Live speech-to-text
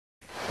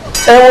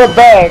And we're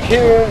back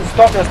here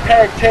starting this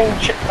tag team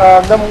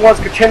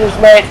 #1 contenders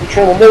match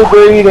between the New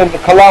Breed and the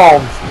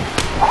Colognes.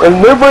 And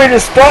the New Breed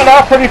is starting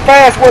out pretty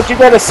fast. What you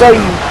gotta say,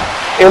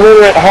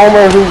 illiterate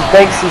Homer who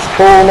thinks he's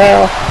cool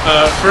now?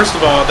 First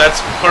of all,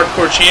 that's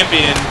hardcore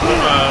champion.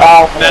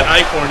 That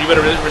Icorn, you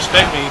better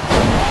respect me.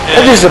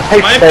 And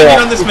my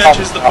opinion on this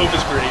match is the Pope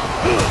is great.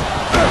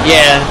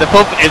 Yeah, the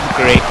Pope is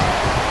great.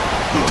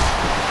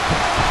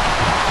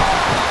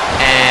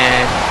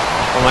 And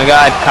oh my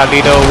God,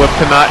 Carlito whipped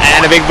him out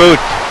and a big boot.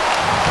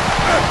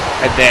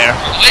 Right there.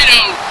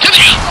 Carlito to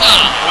the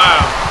outside.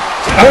 Wow.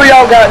 Who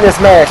y'all got in this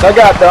match? I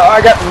got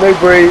the New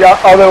Breed,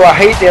 although I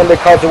hate them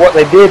because of what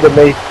they did to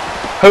me.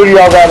 Who do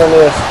y'all got in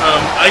this?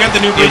 I got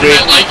the New Breed.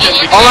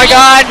 Oh my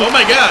God! Oh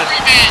my God!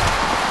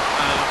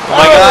 Oh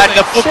my God!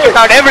 The Pope took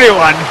out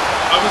everyone.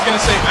 I was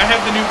gonna say I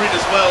have the New Breed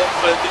as well,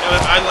 but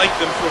I like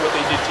them for what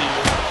they did to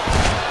you.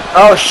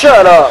 Oh,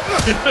 shut up!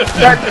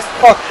 That just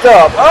fucked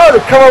up. I ought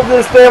to come over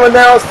to this damn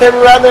announce table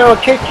right now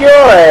and kick your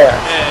ass.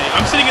 Hey,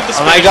 I'm sitting at the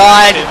oh my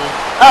God! Table.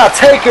 I'll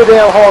take your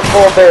damn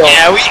hardcore belt.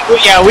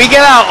 Yeah, we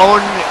get our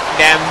own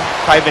damn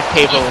private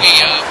table.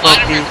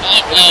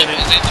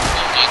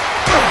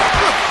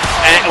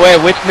 And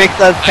wait, which makes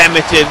us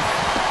sandwiches.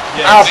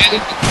 Yes.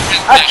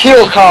 I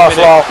kill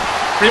Coslaw.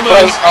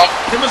 Primo's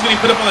getting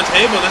put up on the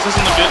table. This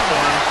isn't good for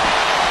him.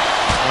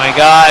 Oh my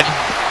God!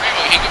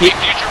 He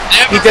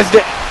just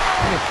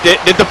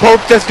did the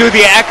Pope just do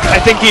the act? I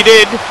think he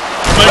did. Oh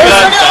my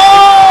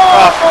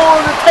God!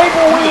 The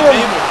table wins.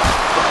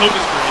 The Pope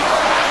is great.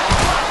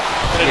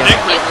 And a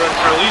neck breaker on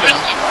Carlito.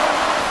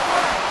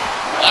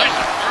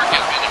 Elijah Burke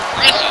has been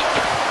impressive.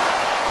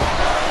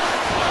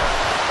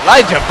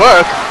 Elijah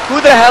Burke?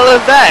 Who the hell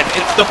is that?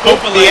 It's the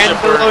Pope Elijah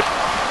Burke.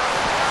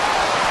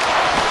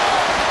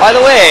 By the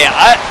way,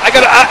 I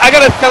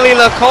got a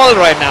cellular call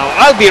right now.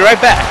 I'll be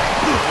right back.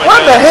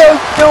 What the hell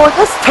you doing?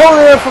 That's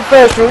totally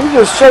unprofessional.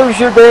 You just shows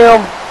your damn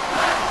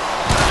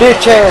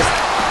bitch ass.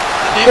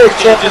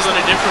 Bitch ass is on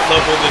a different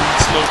level than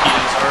Smokey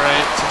is,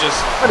 alright? So just...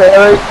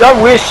 Whatever. I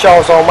wish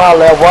y'all's on my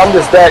level. I'm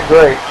just that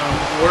great.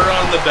 We're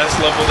on the best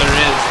level there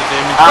is.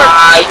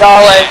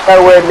 Y'all ain't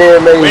nowhere near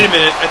me. Wait a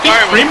minute. I think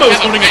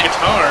Primo's holding a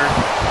guitar.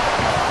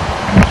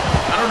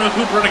 I don't know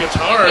who brought a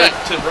guitar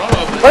to Raw.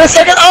 Wait a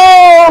second.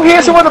 Oh,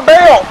 here's him with a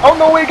belt. I don't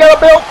know where he got a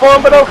belt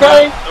from, but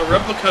okay. A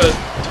replica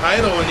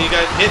title, and he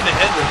got hit in the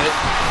head with it.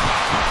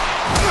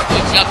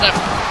 He's got that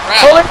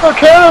crap. Pulling for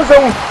counters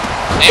on.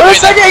 Wait a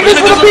second. He gets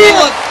with a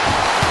belt.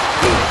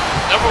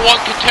 #1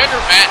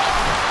 contender match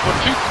for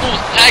 2 cool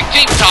tag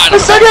team titles. Wait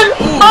a second.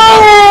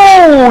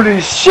 Holy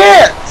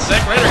shit.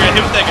 Zack Ryder got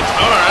hit with that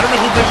guitar. I don't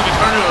know who brings a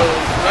guitar to a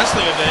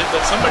wrestling event,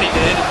 but somebody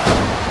did.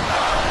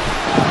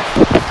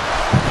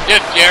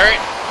 Jeff Jarrett.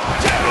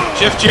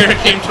 Jeff Jarrett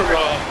came to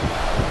Raw.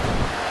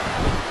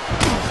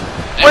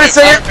 Wait a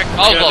second.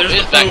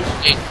 Is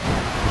backstage.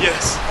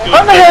 Yes.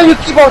 How the hell you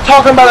keep on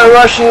talking about a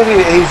Russian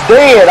idiot? He's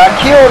dead. I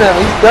killed him.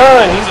 He's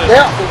done. He's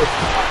dealt with it.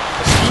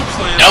 A scoop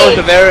slam. That was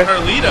a very...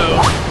 Carlito.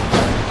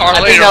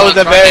 I think that was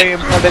a very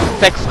important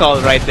sex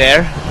call right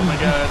there. Oh my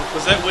God.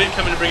 Was that Wade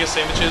coming to bring us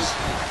sandwiches?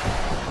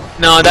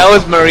 No, that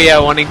was Maria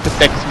wanting to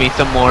sex me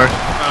some more.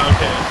 Oh,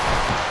 okay.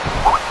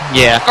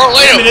 Yeah.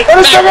 Carlito.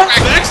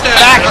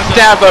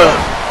 Backstabber.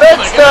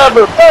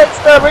 Backstabber.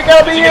 Backstabber. We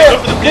gotta be in.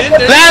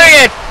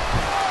 Lariat.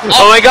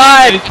 Oh my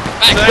God.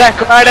 Zack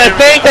Ryder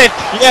saved it.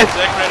 Yes.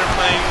 Zack Ryder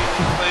playing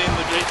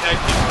the great tag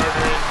team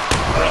partner in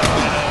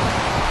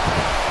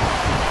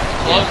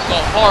Club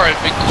so far has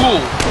been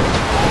cool.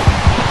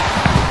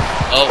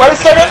 Oh, wait a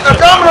second.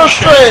 Abdominal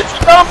stretch.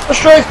 Abdominal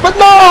stretch. But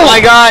no. Oh my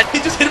God. He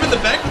just hit him in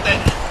the back with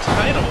that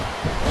title.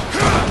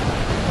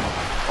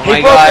 Oh my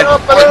God.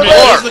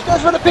 Goes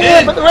for the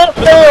pin, but the ref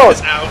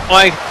failed.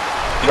 Mike.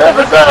 The ref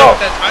is out.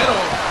 That title.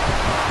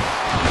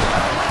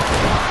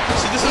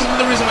 See, this is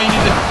the reason why you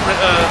need to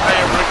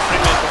hire Rick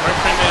Freeman. Rick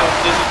Freeman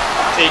doesn't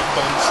take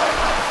bumps.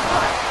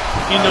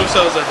 He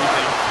no-sells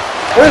everything.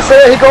 Wait a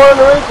second, he going in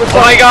the ring for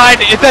something. Oh my God,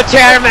 it's a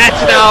chair match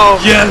now.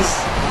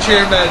 Yes,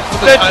 chair match.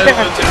 Put the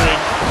title in the ring.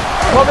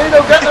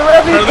 Carlito got the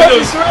ref.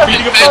 Carlito's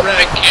beating up the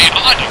ref.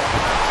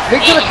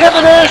 He's gonna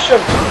Kevin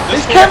Ashton.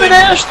 He's Kevin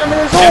Ashton in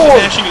his Kevin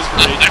own. Ashton is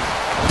great.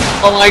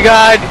 Oh my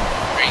God.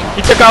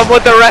 He took out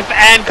both the ref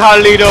and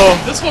Carlito.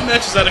 This whole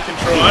match is out of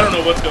control. I don't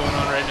know what's going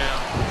on right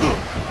now.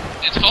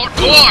 It's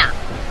hardcore.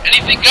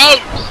 Anything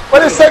goes.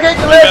 Wait a second,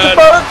 you let the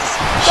buttons.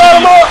 Shut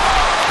him up.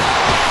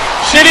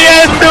 Shitty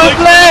ass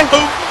suplex.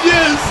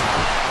 Yes.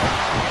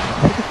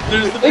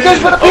 There's the He goes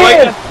for the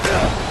pin.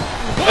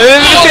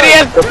 This is a shitty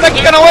ass suplex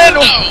gonna win.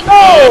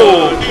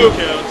 No. Two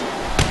count.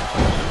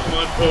 Come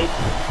on, Pope.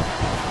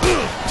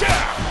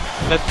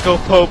 Let's go,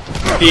 Pope.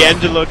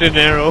 D'Angelo De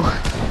Niro.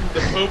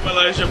 The Pope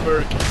Elijah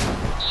Burke.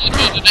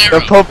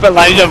 The Pope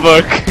Elijah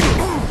Burke.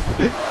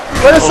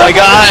 Oh my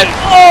God.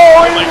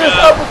 Oh, he just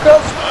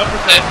uppercuts.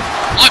 Uppercut.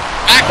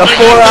 The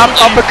four-up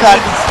uppercut.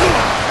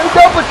 He's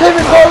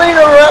uppercutting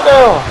Carlito right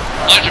now.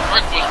 Elijah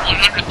Burke was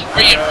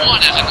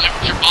 103-1 as an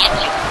amateur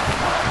boxer.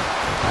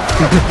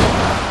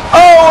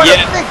 Oh,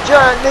 and a big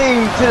giant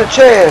knee to the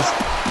chest.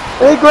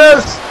 And he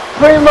grabs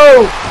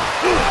Primo.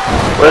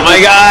 Oh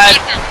my God!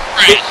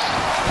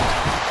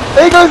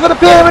 There he goes for the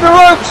pin with the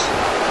ropes!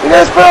 He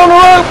gets put on the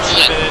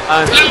ropes!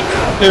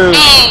 2.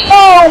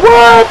 Oh,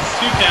 what?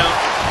 2 count.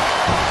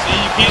 See,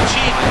 you can't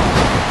cheat.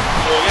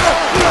 So I guess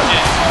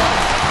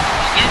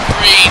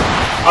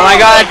Oh my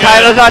God,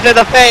 Tyler's onto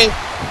the face!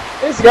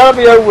 It's gotta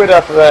be over with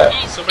after that.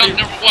 somebody.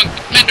 Number 1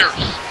 contenders.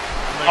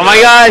 Oh my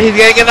God, he's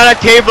gonna get on a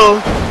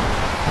table!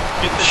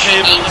 Get the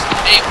tables.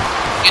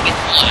 Get the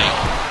fly.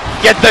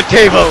 Get the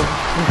table!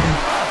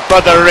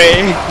 Brother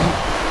Ray!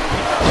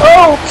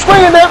 Oh,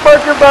 swinging that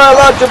breaker by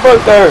Elijah Boat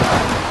there.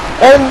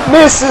 And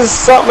misses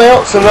something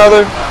else,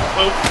 another.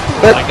 Oh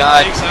my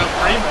God. Takes out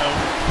Primo.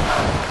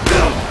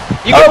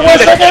 You can do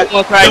the second.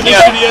 right Double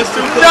here! CDS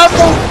to the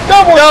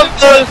Double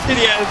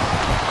CDS!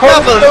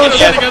 Double He's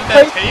setting up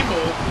that table.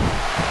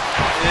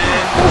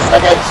 And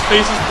second. his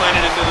face is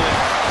planted into the...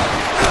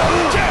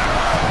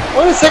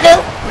 Wait a second.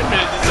 Wait a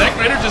minute, did Zack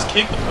Ryder just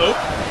kick the Pope?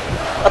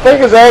 I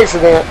think it was an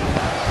accident.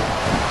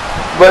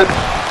 But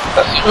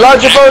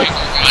Elijah Boat. It's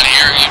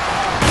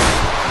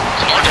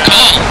hard to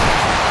call.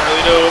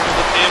 Carlito opens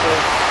the table.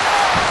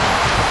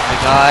 Oh my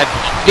God.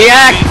 The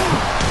axe!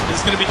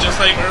 This is going to be just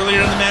like earlier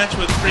in the match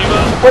with Primo.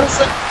 Wait a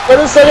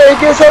second, he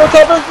gets on the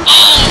top of it. Oh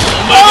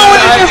Oh,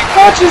 and he just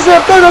punches him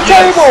through the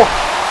table.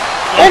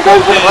 And goes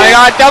for Oh my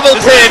God, double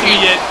This hasn't pin!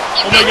 been yet.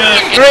 Oh my God.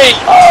 3!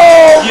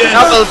 Oh, Yes.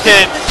 Double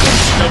pin!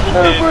 Double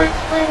pin. win.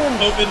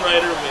 Pope and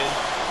Ryder win.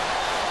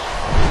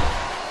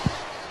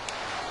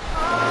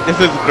 This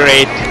is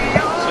great.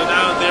 So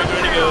now they're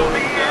going to go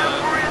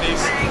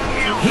face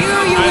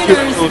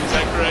winners. Is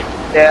that correct?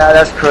 Yeah,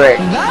 that's correct.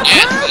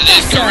 Yes, that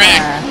is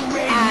correct.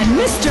 And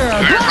Mr.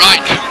 You're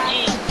right.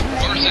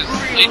 Versus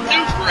the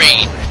new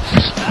breed.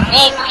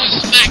 Raw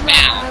versus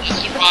SmackDown. Let's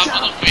see Rob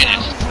will win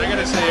it. I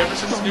gotta say, ever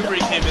since New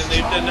Breed came in,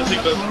 they've done nothing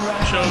but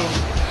show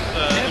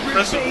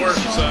impressive work.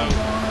 So,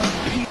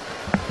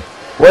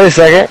 Wait a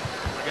second. oh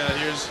my God,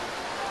 here's,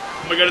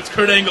 oh my God, it's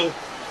Kurt Angle.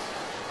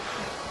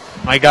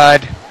 My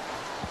God.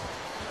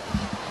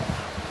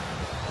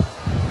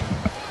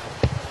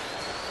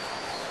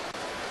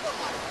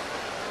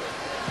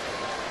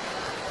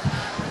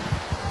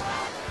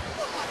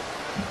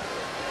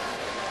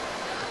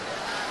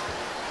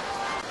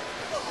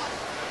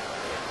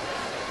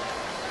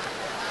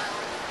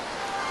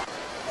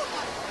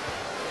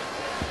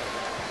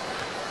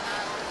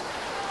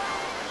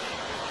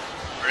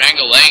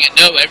 Angle laying it.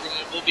 No, everyone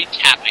will be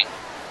tapping.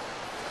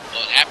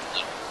 Well, it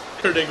happened.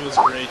 Kurt Angle is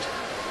great.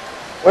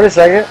 Wait a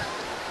second.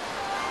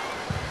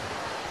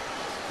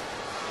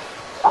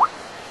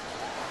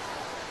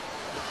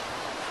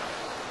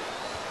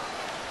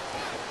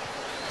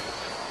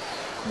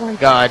 Oh my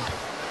God.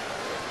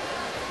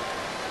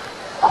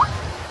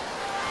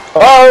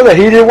 Oh, the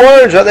heated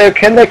words right there.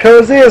 Can they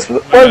coexist?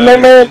 What's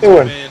McMahon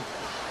doing? To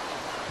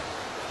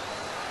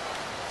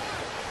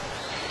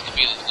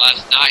be his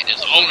last night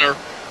as owner.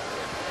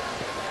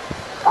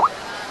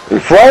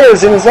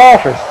 Flair's in his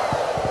office.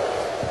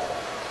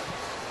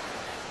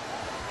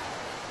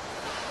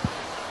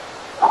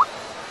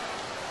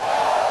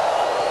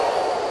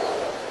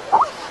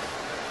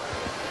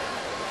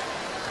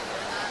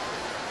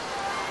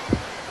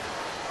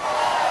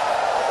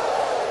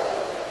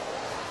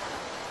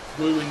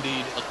 Woo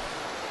indeed.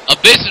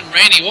 Abyss and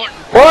Randy Orton.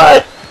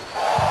 What?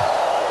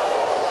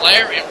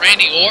 Flair and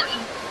Randy Orton.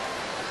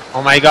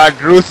 Oh my God,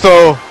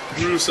 Russo.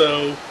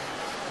 Russo. Oh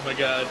my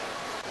God.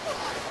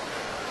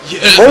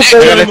 Yes, What's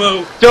that?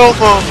 Domo.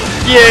 Domo.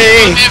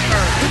 Yay.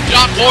 Remember,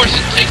 John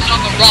Morrison takes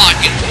on The Rock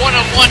in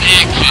one-on-one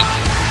action.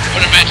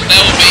 What a match that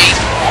will be.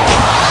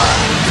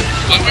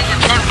 When we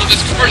return from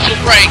this commercial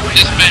break,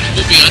 this match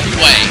will be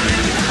underway.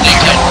 Stay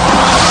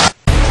tuned.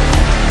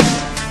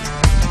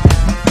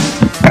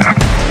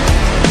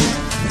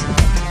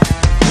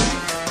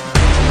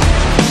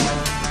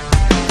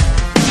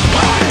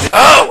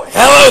 Oh,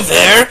 hello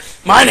there!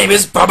 My name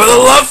is Bubba the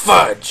Love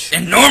Fudge!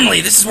 And normally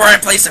this is where I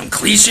play some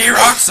cliche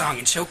rock song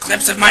and show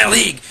clips of my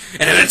league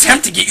in an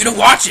attempt to get you to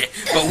watch it.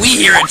 But we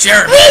here at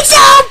Jared... We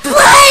don't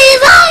play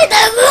by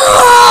the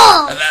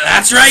rules!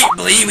 That's right,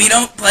 Blee, we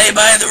don't play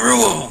by the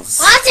rules.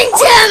 Watching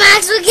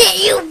Termax will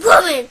get you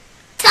women.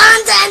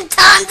 Tons and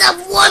tons of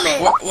women.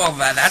 Well,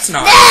 that's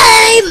not...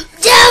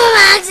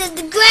 Termax is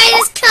the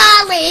greatest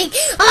car league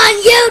on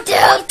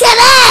YouTube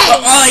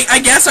today! Well,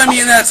 I guess,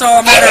 that's all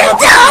a matter If you of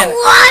don't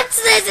opinion. watch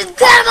this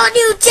incredible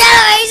new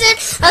generation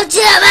of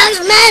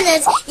Termax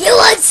Madness, you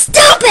are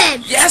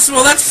stupid! Yes,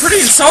 well, that's pretty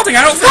insulting.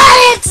 I don't think...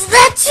 But it's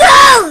the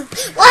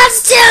truth!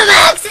 Watch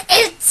Termax,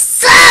 it's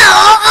so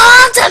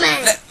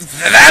ultimate!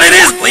 That it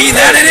is, Blee,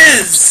 that it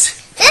is!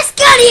 Let's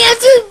go to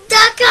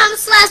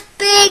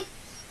youtube.com/big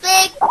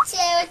Big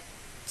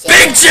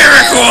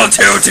Jericho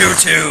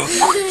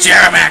 222!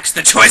 Jeremax,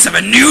 the choice of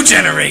a new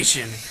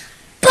generation.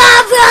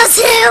 Bob Ross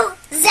who?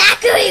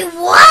 Zachary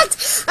what?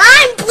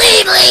 I'm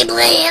Blee Blee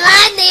Blee, and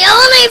I'm the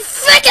only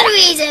frickin'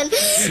 reason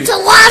to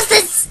watch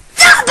this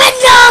stupid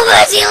No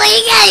Mercy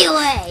League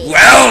anyway!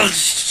 Well,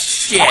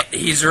 shit,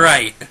 he's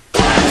right.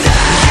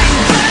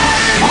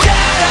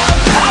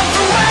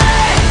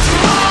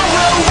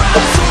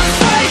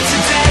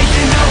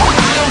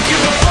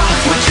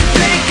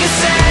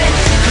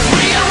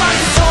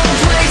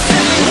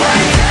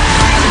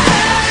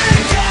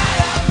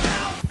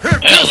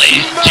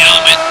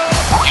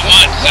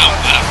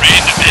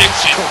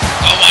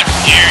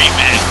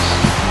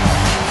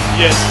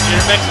 Yes,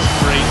 DMX is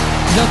great.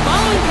 The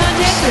following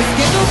contest is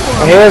scheduled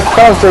for... Here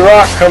comes The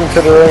Rock coming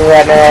to the ring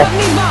right now.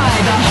 accompanied by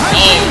the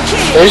Hurricane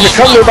King He's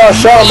accompanied by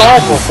Shawn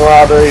Michaels for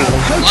odd reason.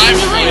 approaching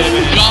the ring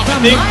from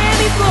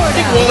Miami, Florida. I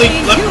think Wally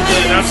left the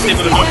announce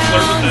table to go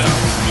flirt with them.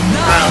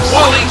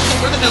 Wally,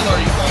 where the hell are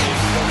you, Wally?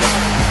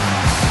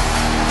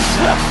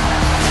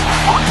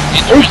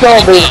 He's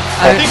gonna be...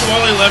 I think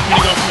Wally left me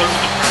to go flirt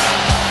with the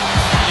crowd.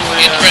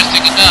 Anyway,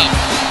 Interesting enough,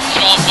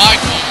 Shawn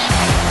Michaels,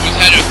 who's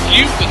had a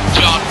feud with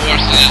John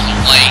Morrison as of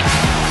late,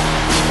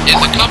 is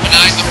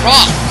accompanying The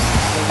Rock.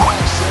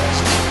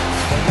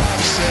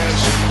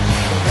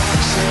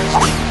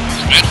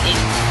 The match will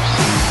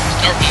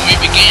start when we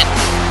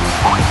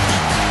begin.